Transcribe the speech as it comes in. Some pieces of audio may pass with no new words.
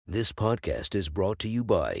This podcast is brought to you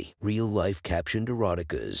by Real Life Captioned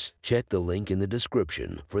Eroticas. Check the link in the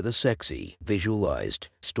description for the sexy, visualized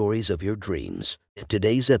stories of your dreams.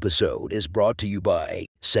 Today's episode is brought to you by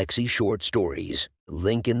Sexy Short Stories.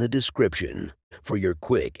 Link in the description for your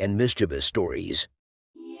quick and mischievous stories.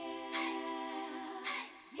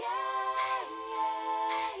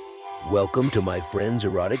 Welcome to my friend's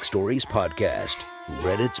Erotic Stories podcast,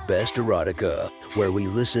 Reddit's Best Erotica, where we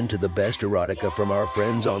listen to the best erotica from our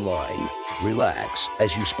friends online. Relax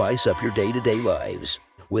as you spice up your day-to-day lives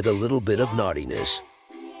with a little bit of naughtiness.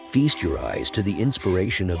 Feast your eyes to the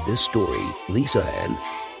inspiration of this story, Lisa Ann.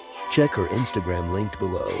 Check her Instagram linked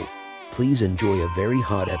below. Please enjoy a very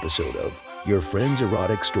hot episode of Your Friend's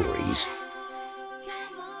Erotic Stories.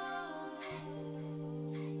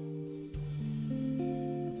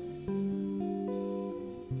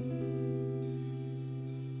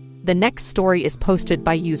 The next story is posted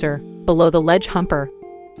by user Below the Ledge Humper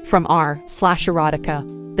from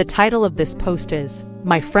r/erotica. The title of this post is,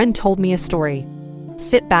 My Friend Told Me a Story.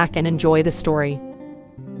 Sit back and enjoy the story.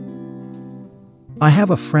 I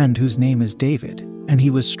have a friend whose name is David, and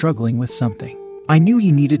he was struggling with something. I knew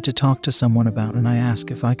he needed to talk to someone about, and I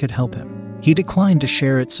asked if I could help him. He declined to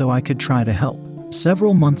share it, so I could try to help.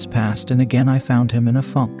 Several months passed, and again I found him in a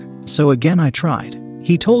funk. So again I tried.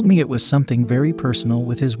 He told me it was something very personal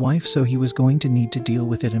with his wife, so he was going to need to deal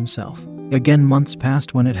with it himself. Again, months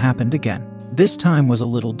passed when it happened again. This time was a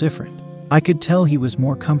little different. I could tell he was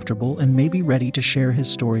more comfortable and maybe ready to share his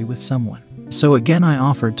story with someone. So again I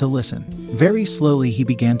offered to listen. Very slowly he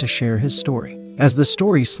began to share his story. As the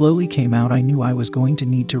story slowly came out, I knew I was going to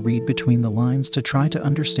need to read between the lines to try to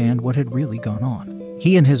understand what had really gone on.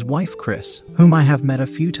 He and his wife Chris, whom I have met a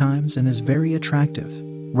few times and is very attractive,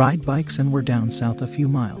 ride bikes and were down south a few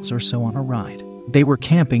miles or so on a ride. They were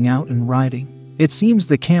camping out and riding. It seems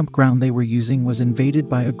the campground they were using was invaded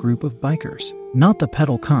by a group of bikers. Not the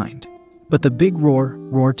pedal kind, but the big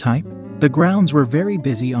roar type. The grounds were very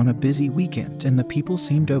busy on a busy weekend, and the people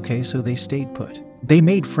seemed okay, so they stayed put. They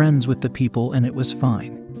made friends with the people and it was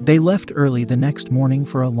fine. They left early the next morning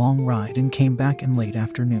for a long ride and came back in late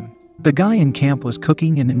afternoon. The guy in camp was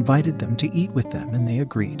cooking and invited them to eat with them, and they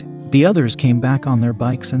agreed. The others came back on their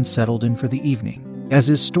bikes and settled in for the evening. As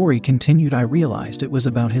his story continued, I realized it was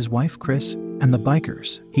about his wife Chris and the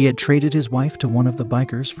bikers. He had traded his wife to one of the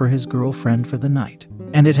bikers for his girlfriend for the night.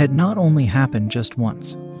 And it had not only happened just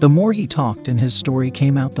once. The more he talked and his story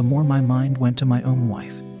came out, the more my mind went to my own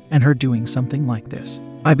wife and her doing something like this.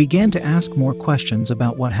 I began to ask more questions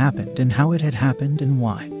about what happened and how it had happened and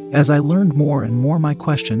why. As I learned more and more, my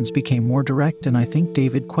questions became more direct, and I think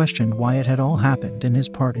David questioned why it had all happened and his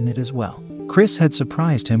part in it as well. Chris had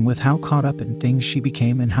surprised him with how caught up in things she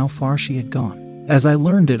became and how far she had gone. As I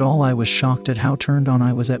learned it all, I was shocked at how turned on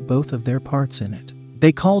I was at both of their parts in it.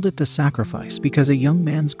 They called it the sacrifice because a young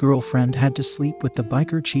man's girlfriend had to sleep with the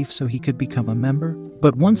biker chief so he could become a member.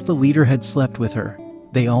 But once the leader had slept with her,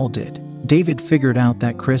 they all did. David figured out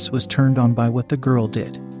that Chris was turned on by what the girl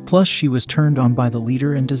did. Plus, she was turned on by the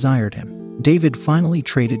leader and desired him. David finally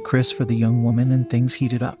traded Chris for the young woman and things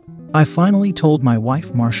heated up. I finally told my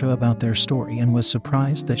wife Marsha about their story and was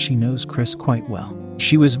surprised that she knows Chris quite well.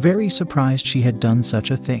 She was very surprised she had done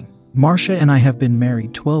such a thing. Marsha and I have been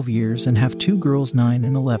married 12 years and have 2 girls, 9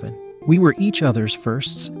 and 11. We were each other's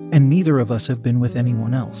firsts, and neither of us have been with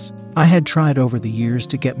anyone else. I had tried over the years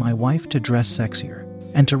to get my wife to dress sexier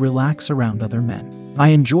and to relax around other men. I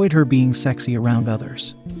enjoyed her being sexy around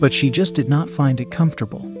others, but she just did not find it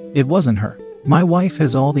comfortable. It wasn't her. My wife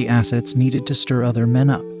has all the assets needed to stir other men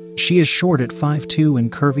up. She is short at 5'2"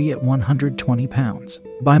 and curvy at 120 pounds.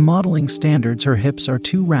 By modeling standards, her hips are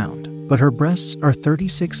too round, but her breasts are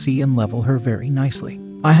 36C and level her very nicely.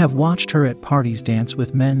 I have watched her at parties dance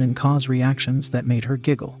with men and cause reactions that made her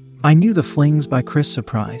giggle. I knew the flings by Chris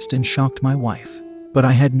surprised and shocked my wife, but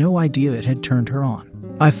I had no idea it had turned her on.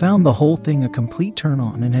 I found the whole thing a complete turn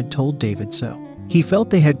on and had told David so. He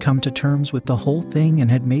felt they had come to terms with the whole thing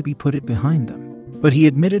and had maybe put it behind them. But he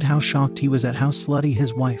admitted how shocked he was at how slutty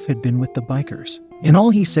his wife had been with the bikers. In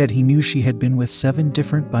all, he said he knew she had been with 7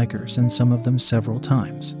 different bikers and some of them several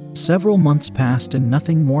times. Several months passed and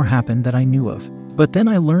nothing more happened that I knew of. But then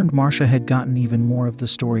I learned Marsha had gotten even more of the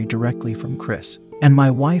story directly from Chris. And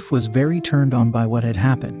my wife was very turned on by what had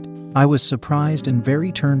happened. I was surprised and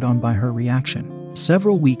very turned on by her reaction.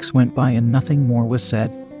 Several weeks went by and nothing more was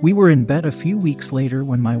said. We were in bed a few weeks later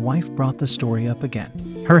when my wife brought the story up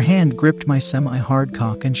again. Her hand gripped my semi-hard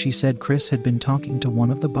cock and she said Chris had been talking to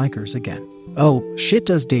one of the bikers again. Oh, shit,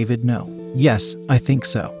 does David know? Yes, I think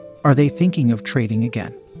so. Are they thinking of trading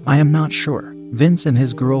again? I am not sure. Vince and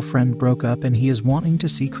his girlfriend broke up and he is wanting to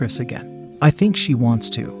see Chris again. I think she wants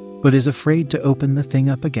to. but is afraid to open the thing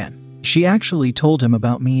up again. She actually told him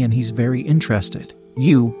about me and he's very interested.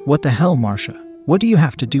 What the hell, Marcia? What do you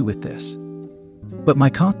have to do with this? But my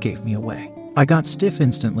cock gave me away. I got stiff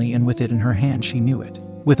instantly, and with it in her hand she knew it.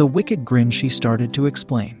 With a wicked grin she started to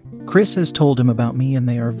explain. Chris has told him about me and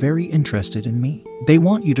they are very interested in me. They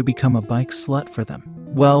want you to become a bike slut for them.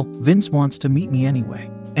 Well, Vince wants to meet me anyway.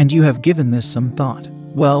 And you have given this some thought.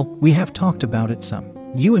 Well, we have talked about it some.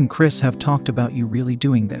 You and Chris have talked about you really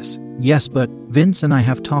doing this. Yes, but Vince and I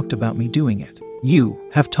have talked about me doing it. You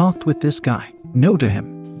have talked with this guy. No to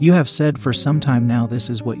him. You have said for some time now this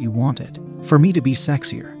is what you wanted. For me to be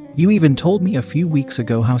sexier. You even told me a few weeks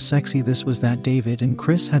ago how sexy this was that David and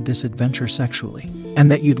Chris had this adventure sexually,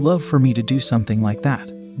 and that you'd love for me to do something like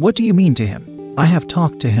that. What do you mean to him? I have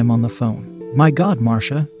talked to him on the phone. My God,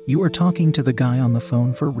 Marcia, you are talking to the guy on the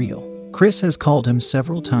phone for real. Chris has called him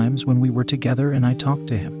several times when we were together and I talked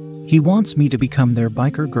to him. He wants me to become their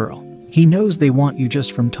biker girl. He knows they want you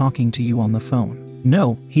just from talking to you on the phone.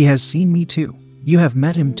 No, he has seen me too. You have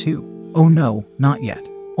met him too. Oh no, not yet.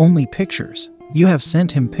 Only pictures. You have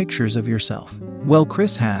sent him pictures of yourself. Well,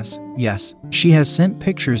 Chris has, yes. She has sent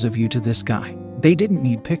pictures of you to this guy. They didn't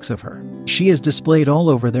need pics of her. She is displayed all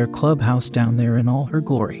over their clubhouse down there in all her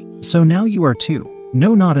glory. So now you are too.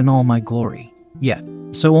 No, not in all my glory. Yet.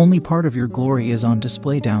 So only part of your glory is on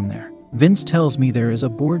display down there. Vince tells me there is a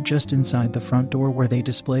board just inside the front door where they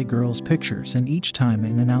display girls' pictures, and each time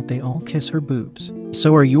in and out they all kiss her boobs.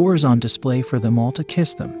 So are yours on display for them all to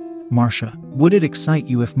kiss them? Marcia, would it excite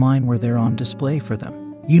you if mine were there on display for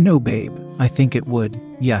them? You know, babe, I think it would,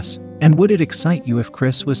 yes. And would it excite you if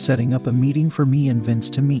Chris was setting up a meeting for me and Vince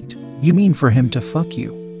to meet? You mean for him to fuck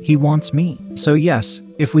you? He wants me. So yes,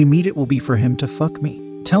 if we meet it will be for him to fuck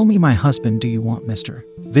me. Tell me, my husband, do you want Mr.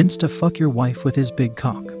 Vince to fuck your wife with his big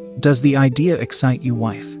cock? Does the idea excite you,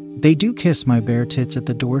 wife? They do kiss my bare tits at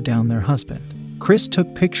the door down their husband. Chris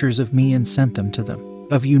took pictures of me and sent them to them.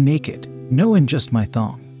 Of you naked. No, in just my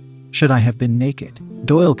thong. Should I have been naked?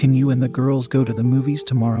 Doyle, can you and the girls go to the movies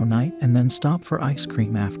tomorrow night and then stop for ice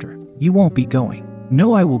cream after? You won't be going.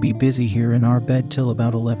 No, I will be busy here in our bed till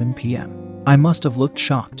about 11 p.m. I must have looked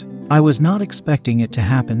shocked. I was not expecting it to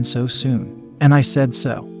happen so soon. And I said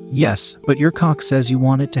so. Yes, but your cock says you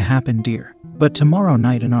want it to happen, dear. But tomorrow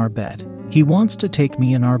night in our bed. He wants to take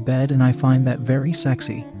me in our bed and I find that very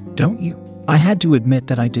sexy. Don't you? I had to admit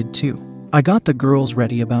that I did too. I got the girls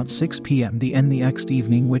ready about 6 p.m. the next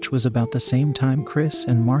evening, which was about the same time Chris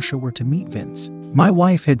and Marcia were to meet Vince. My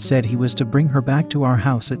wife had said he was to bring her back to our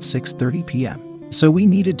house at 6:30 p.m. So we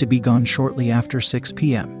needed to be gone shortly after 6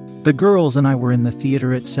 p.m. The girls and I were in the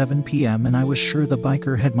theater at 7 p.m. and I was sure the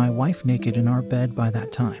biker had my wife naked in our bed by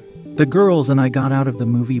that time. The girls and I got out of the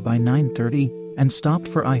movie by 9:30 and stopped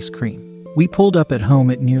for ice cream. We pulled up at home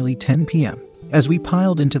at nearly 10 p.m. As we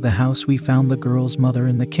piled into the house, we found the girls' mother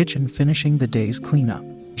in the kitchen finishing the day's cleanup.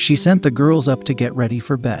 She sent the girls up to get ready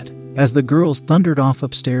for bed. As the girls thundered off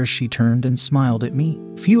upstairs, she turned and smiled at me.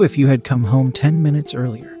 Phew, if you had come home 10 minutes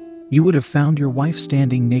earlier, you would have found your wife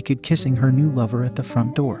standing naked kissing her new lover at the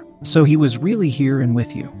front door. So he was really here and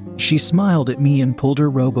with you. She smiled at me and pulled her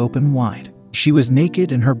robe open wide. She was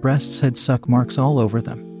naked and her breasts had suck marks all over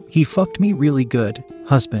them. He fucked me really good,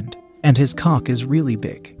 husband. And his cock is really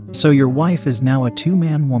big. So your wife is now a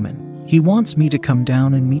two-man woman. He wants me to come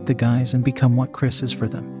down and meet the guys and become what Chris is for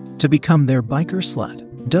them. To become their biker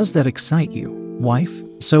slut. Does that excite you, wife?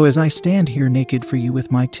 So as I stand here naked for you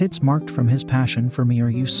with my tits marked from his passion for me, are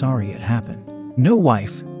you sorry it happened? No,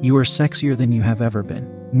 wife, you are sexier than you have ever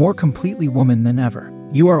been. More completely woman than ever.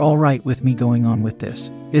 You are all right with me going on with this.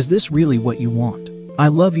 Is this really what you want? I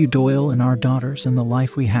love you, Doyle, and our daughters and the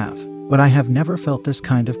life we have. But I have never felt this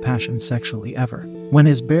kind of passion sexually ever. When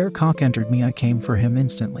his bare cock entered me, I came for him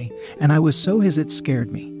instantly, and I was so his it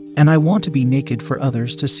scared me. And I want to be naked for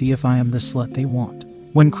others to see if I am the slut they want.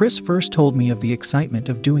 When Chris first told me of the excitement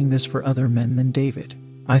of doing this for other men than David,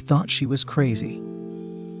 I thought she was crazy.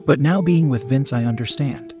 But now being with Vince, I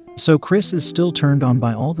understand. So Chris is still turned on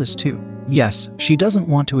by all this too. Yes, she doesn't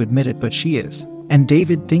want to admit it, but she is. And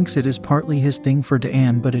David thinks it is partly his thing for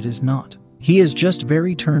Deanne, but it is not. He is just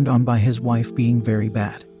very turned on by his wife being very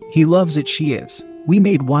bad. He loves it, she is. We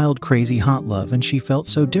made wild, crazy, hot love, and she felt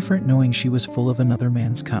so different knowing she was full of another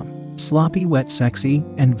man's cum. Sloppy, wet, sexy,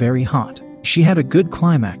 and very hot. She had a good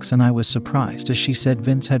climax, and I was surprised as she said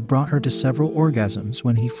Vince had brought her to several orgasms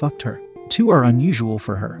when he fucked her. 2 are unusual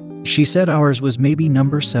for her. She said ours was maybe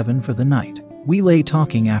number 7 for the night. We lay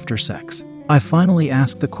talking after sex. I finally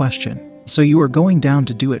asked the question, so you are going down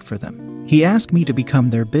to do it for them? He asked me to become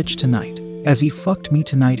their bitch tonight. As he fucked me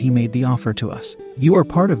tonight, he made the offer to us. You are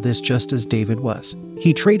part of this just as David was.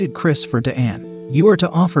 He traded Chris for Deanne. You are to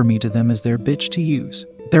offer me to them as their bitch to use.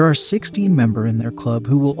 There are 16 members in their club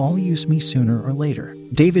who will all use me sooner or later.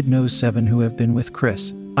 David knows 7 who have been with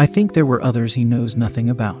Chris. I think there were others he knows nothing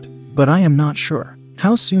about, but I am not sure.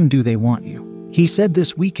 How soon do they want you? He said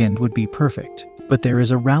this weekend would be perfect, but there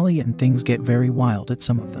is a rally and things get very wild at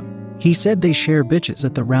some of them. He said they share bitches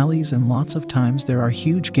at the rallies and lots of times there are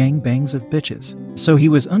huge gangbangs of bitches. So he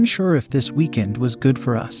was unsure if this weekend was good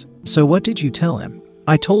for us. So what did you tell him?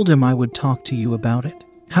 I told him I would talk to you about it.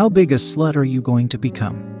 How big a slut are you going to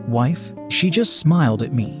become? Wife? She just smiled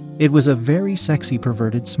at me. It was a very sexy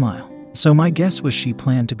perverted smile. So my guess was she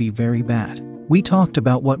planned to be very bad. We talked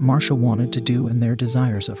about what Marsha wanted to do and their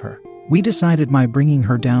desires of her. We decided my bringing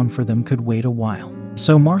her down for them could wait a while.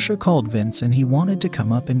 So Marsha called Vince and he wanted to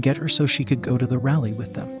come up and get her so she could go to the rally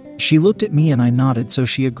with them. She looked at me and I nodded so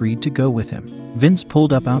she agreed to go with him. Vince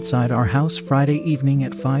pulled up outside our house Friday evening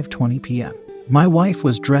at 5:20 p.m. My wife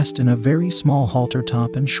was dressed in a very small halter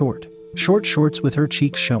top and short shorts with her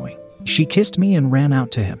cheeks showing. She kissed me and ran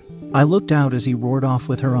out to him. I looked out as he roared off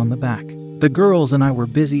with her on the back. The girls and I were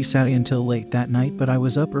busy Saturday until late that night, but I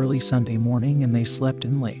was up early Sunday morning and they slept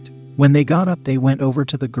in late. When they got up, they went over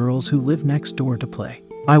to the girls who live next door to play.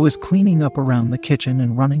 I was cleaning up around the kitchen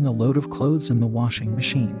and running a load of clothes in the washing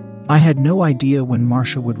machine. I had no idea when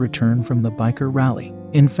Marsha would return from the biker rally.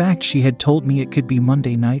 In fact, she had told me it could be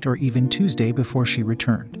Monday night or even Tuesday before she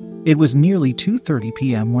returned. It was nearly 2:30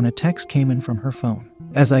 p.m. when a text came in from her phone.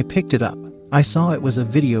 As I picked it up, I saw it was a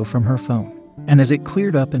video from her phone. And as it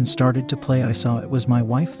cleared up and started to play, I saw it was my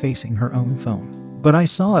wife facing her own phone. But I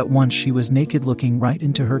saw at once she was naked, looking right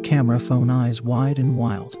into her camera phone, eyes wide and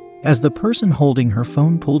wild. As the person holding her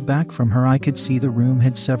phone pulled back from her, I could see the room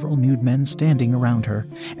had several nude men standing around her,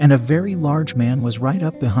 and a very large man was right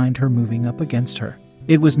up behind her, moving up against her.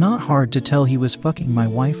 It was not hard to tell he was fucking my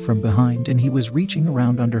wife from behind, and he was reaching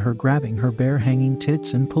around under her, grabbing her bare hanging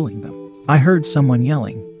tits and pulling them. I heard someone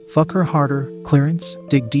yelling, "Fuck her harder, Clarence,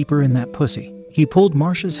 dig deeper in that pussy." He pulled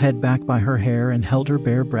Marsha's head back by her hair and held her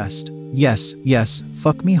bare breast. Yes,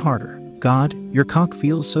 fuck me harder. God, your cock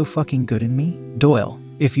feels so fucking good in me. Doyle,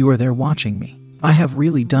 if you are there watching me, I have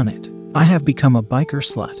really done it. I have become a biker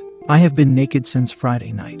slut. I have been naked since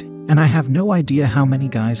Friday night, and I have no idea how many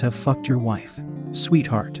guys have fucked your wife,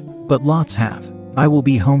 sweetheart, but lots have. I will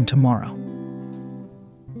be home tomorrow.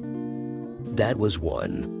 That was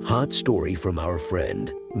one hot story from our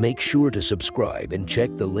friend. Make sure to subscribe and check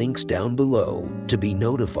the links down below to be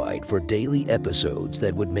notified for daily episodes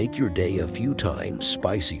that would make your day a few times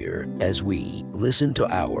spicier as we listen to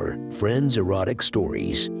our friends' erotic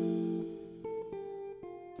stories.